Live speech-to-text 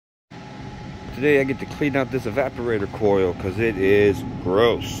today I get to clean out this evaporator coil because it is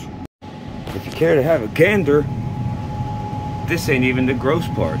gross. If you care to have a gander, this ain't even the gross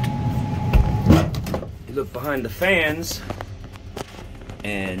part. You look behind the fans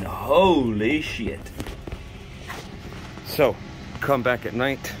and holy shit. So, come back at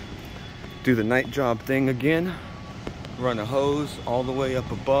night, do the night job thing again, run a hose all the way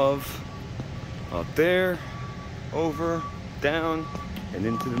up above, out there, over, down, and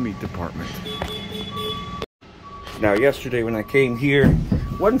into the meat department. Now yesterday when I came here,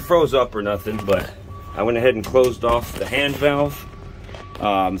 wasn't froze up or nothing, but I went ahead and closed off the hand valve.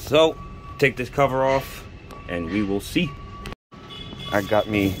 So take this cover off and we will see. I got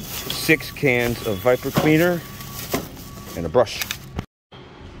me 6 cans of Viper cleaner and a brush.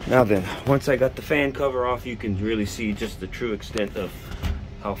 Now then, once I got the fan cover off, you can really see just the true extent of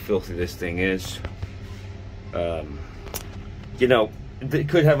how filthy this thing is. You know, it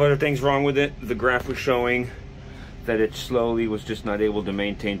could have other things wrong with it. The graph was showing that it slowly was just not able to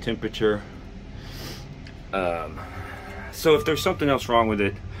maintain temperature. So if there's something else wrong with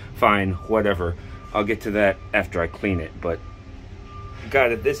it, fine, whatever. I'll get to that after I clean it, but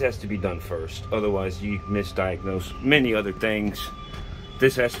this has to be done first. Otherwise you misdiagnose many other things.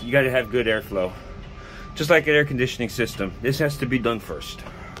 You gotta have good airflow. Just like an air conditioning system, this has to be done first.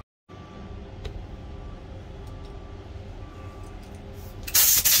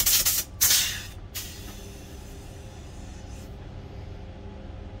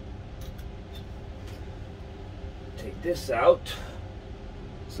 Take this out.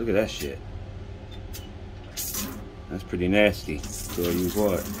 Let's look at that shit. That's pretty nasty. So I'll use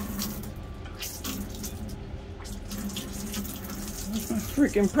what? That's my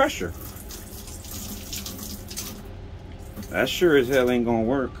freaking pressure. That sure as hell ain't gonna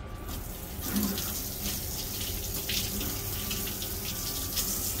work.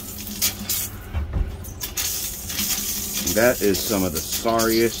 That is some of the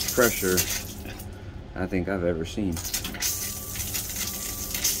sorriest pressure I think I've ever seen.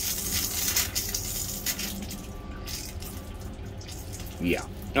 Yeah.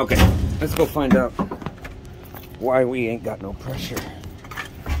 Okay, let's go find out why we ain't got no pressure.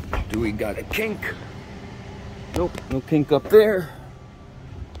 Do we got a kink? Nope, no kink up there.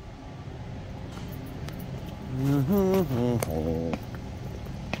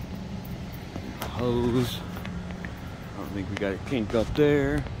 Hose. I don't think we got a kink up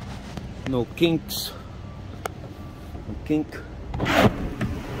there. No kinks. No kink.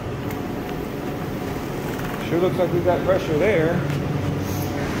 Sure looks like we got pressure there.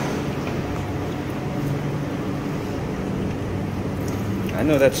 I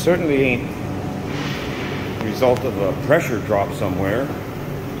know that certainly ain't the result of a pressure drop somewhere,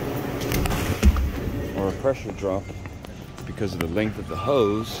 or a pressure drop because of the length of the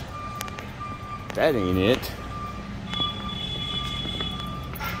hose. That ain't it.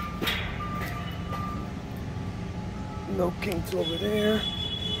 No kinks over there.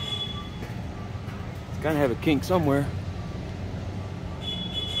 It's gotta have a kink somewhere.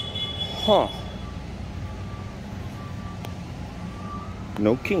 Huh.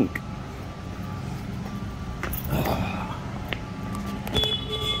 No kink.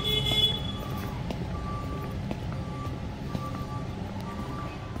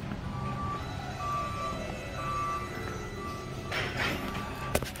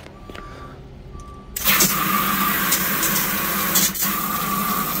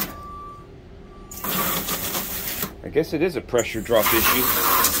 I guess it is a pressure drop issue.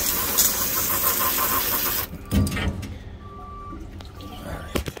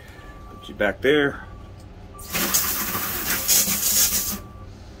 Put you back there.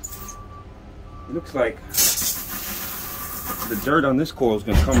 It looks like the dirt on this coil is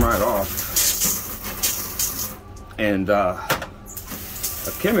going to come right off. And a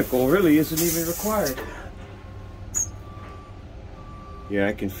chemical really isn't even required. Yeah,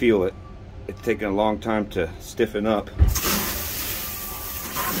 I can feel it. It's taken a long time to stiffen up.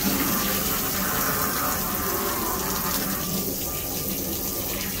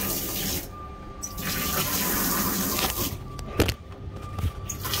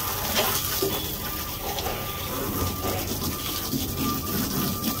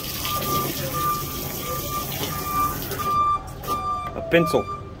 A pencil.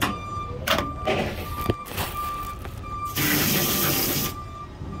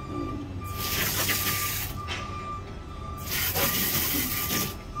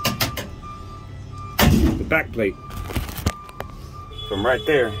 Back plate from right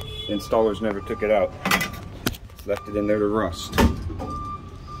there. The installers never took it out, just left it in there to rust.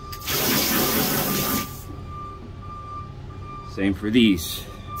 Same for these.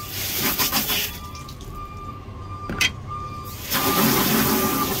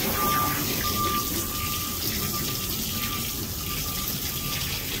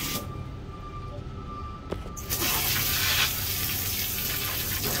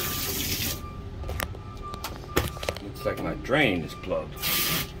 Looks like my drain is plugged.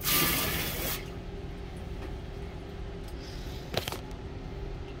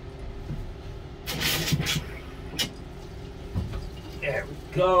 There we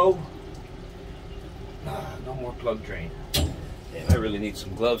go. No more plug drain. Damn, I really need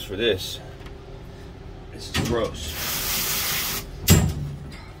some gloves for this. This is gross.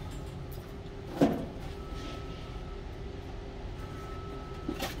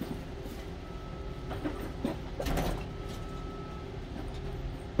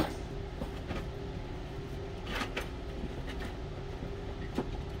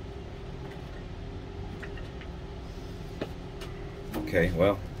 Okay,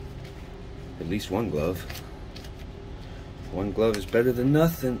 well, at least one glove. One glove is better than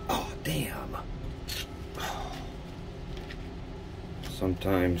nothing. Oh, damn.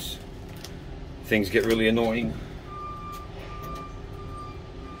 Sometimes things get really annoying.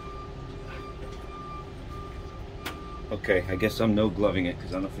 Okay, I guess I'm no gloving it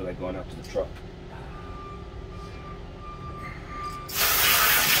because I don't feel like going out to the truck.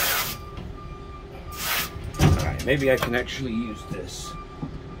 Alright, maybe I can actually use this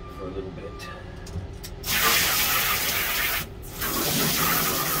for a little bit.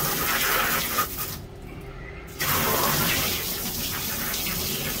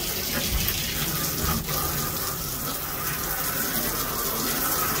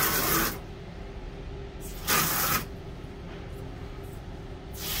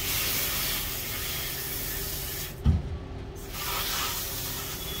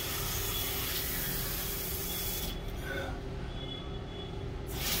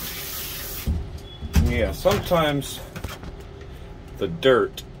 Yeah, sometimes the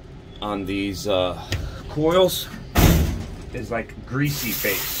dirt on these coils is like greasy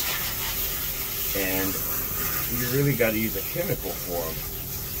based, and you really got to use a chemical for them.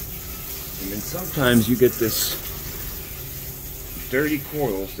 And then sometimes you get this dirty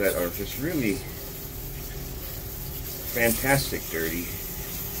coils that are just really fantastic dirty.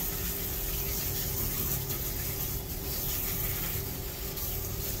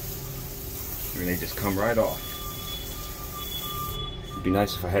 And they just come right off. It'd be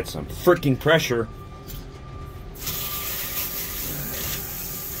nice if I had some freaking pressure.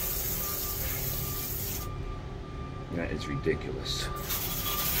 That is ridiculous.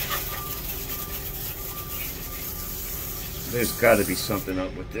 There's got to be something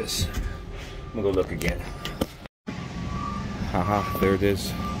up with this. I'm gonna go look again. Haha, there it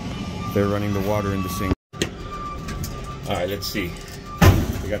is. They're running the water in the sink. All right, let's see.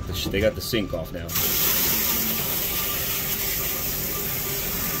 They got the sink off now.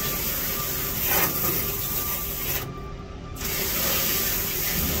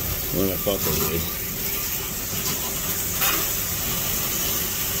 What I thought they did.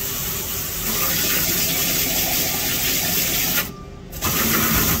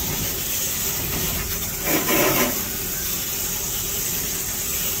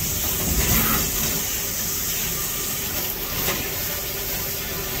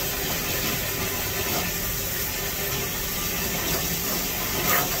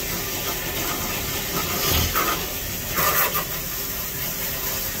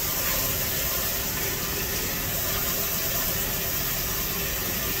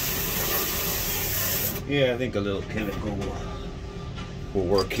 Yeah, I think a little chemical will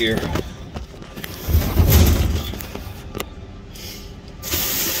work here. But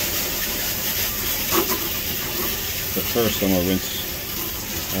first I'm going to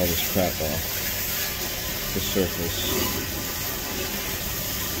rinse all this crap off the surface.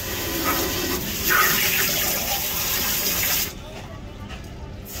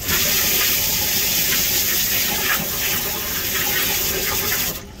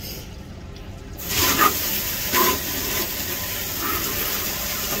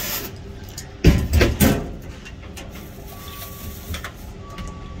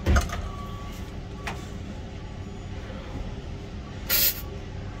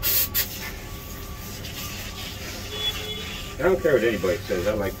 I don't care what anybody says,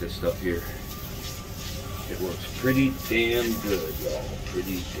 I like this stuff here. It works pretty damn good, y'all.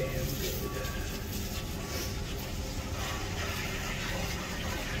 Pretty damn good.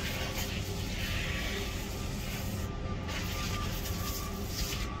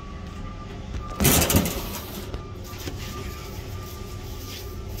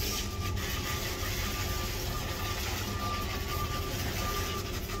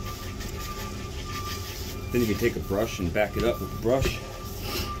 Then you can take a brush and back it up with the brush.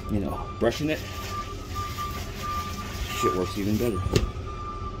 You know, brushing it. Shit works even better.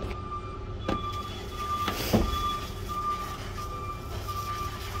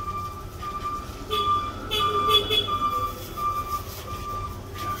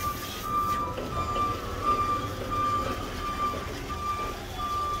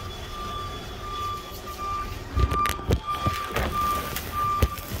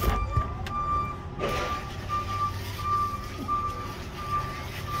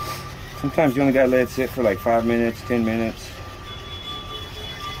 Sometimes you only gotta let it sit for like 5 minutes, 10 minutes.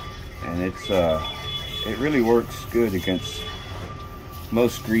 And it really works good against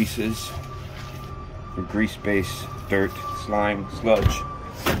most greases, or grease-based dirt, slime, sludge,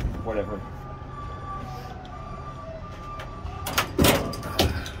 whatever.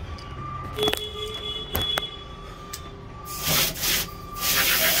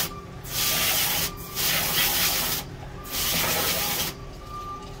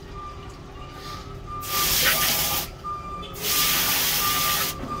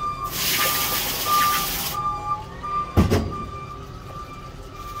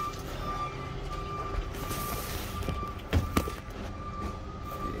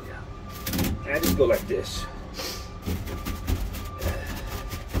 I just go like this.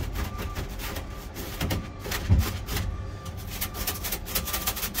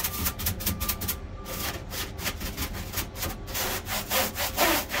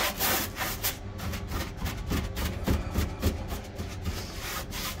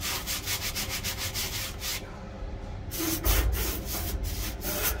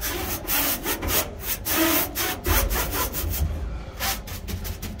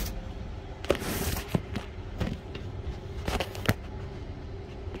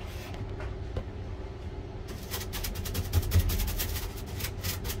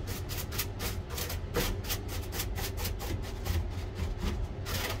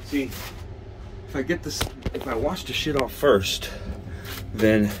 See, if I wash the shit off first,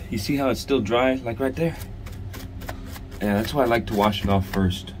 then you see how it's still dry, like right there? And that's why I like to wash it off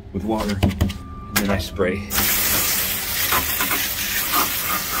first with water, and then I spray.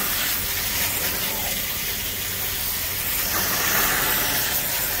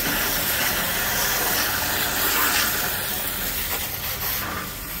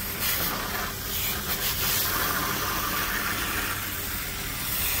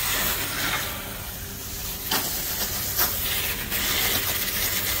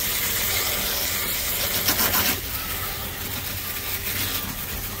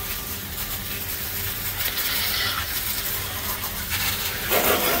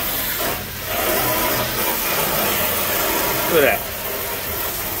 Look at that.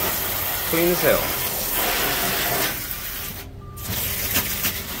 Clean as hell.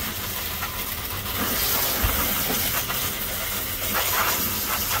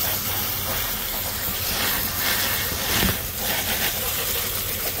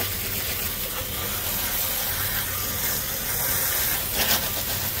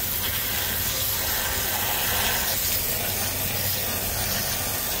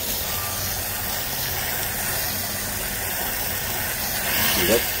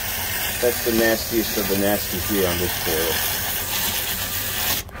 That's the nastiest of the nasty here on this coil.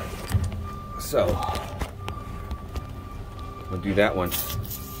 So, we'll do that one,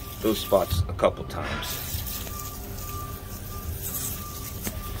 those spots a couple times.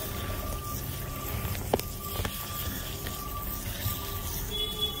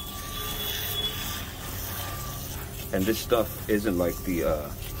 And this stuff isn't like the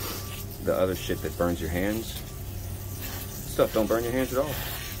other shit that burns your hands. This stuff don't burn your hands at all.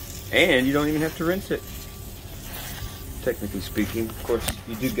 And you don't even have to rinse it. Technically speaking, of course,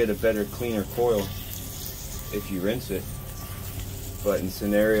 you do get a better, cleaner coil if you rinse it. But in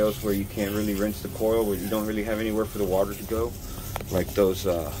scenarios where you can't really rinse the coil, where you don't really have anywhere for the water to go, like those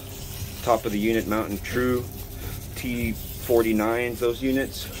top of the unit Mountain True T49s, those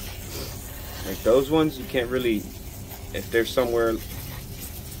units, like those ones, you can't really, if there's somewhere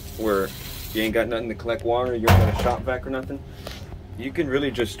where you ain't got nothing to collect water, you don't got a shop vac or nothing, you can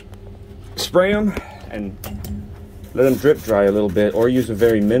really just spray them and let them drip dry a little bit, or use a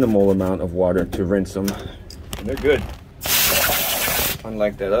very minimal amount of water to rinse them, and they're good.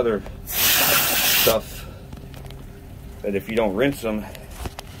 Unlike that other stuff that if you don't rinse them,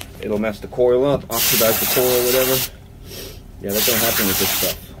 it'll mess the coil up, oxidize the coil, whatever. Yeah, that don't happen with this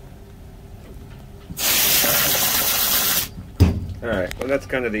stuff. Alright, well that's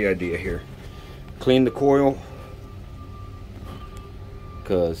kind of the idea here. Clean the coil,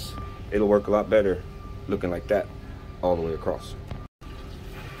 because it'll work a lot better looking like that all the way across.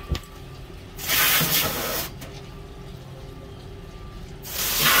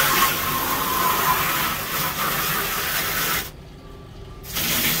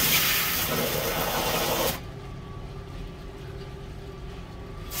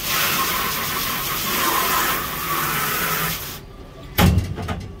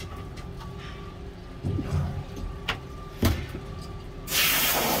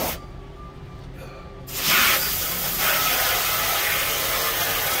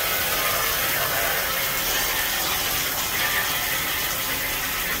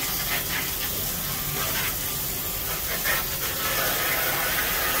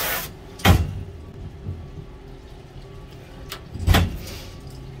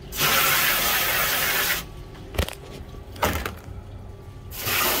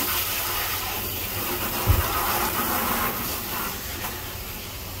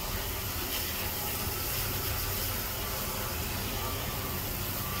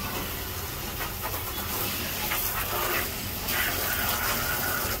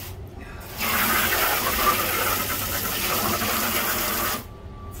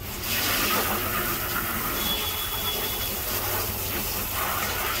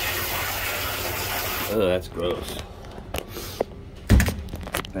 Oh, that's gross.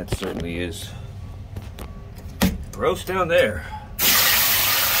 That certainly is gross down there.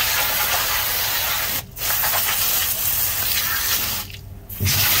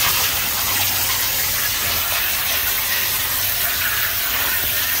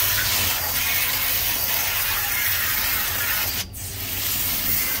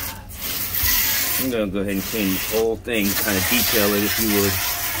 I'm gonna go ahead and clean this whole thing, kind of detail it if you would.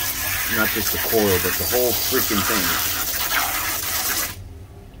 Not just the coil, but the whole freaking thing.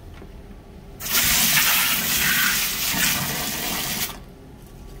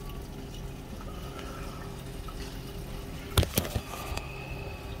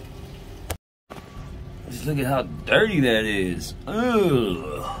 Just look at how dirty that is.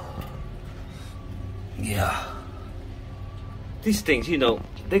 Ugh. Yeah. These things, you know,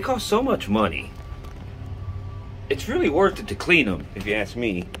 they cost so much money. It's really worth it to clean them, if you ask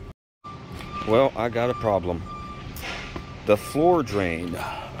me. Well, I got a problem. The floor drain.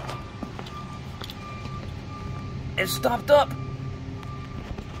 It's stopped up.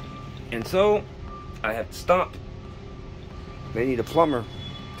 And so, I have to stop. They need a plumber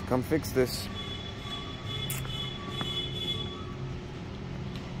to come fix this.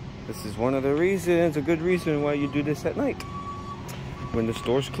 This is one of the reasons, a good reason why you do this at night, when the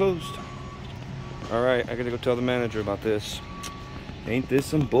store's closed. All right, I gotta go tell the manager about this. Ain't this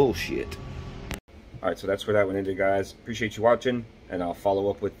some bullshit? All right, so that's where that one ended, guys. Appreciate you watching, and I'll follow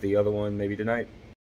up with the other one maybe tonight.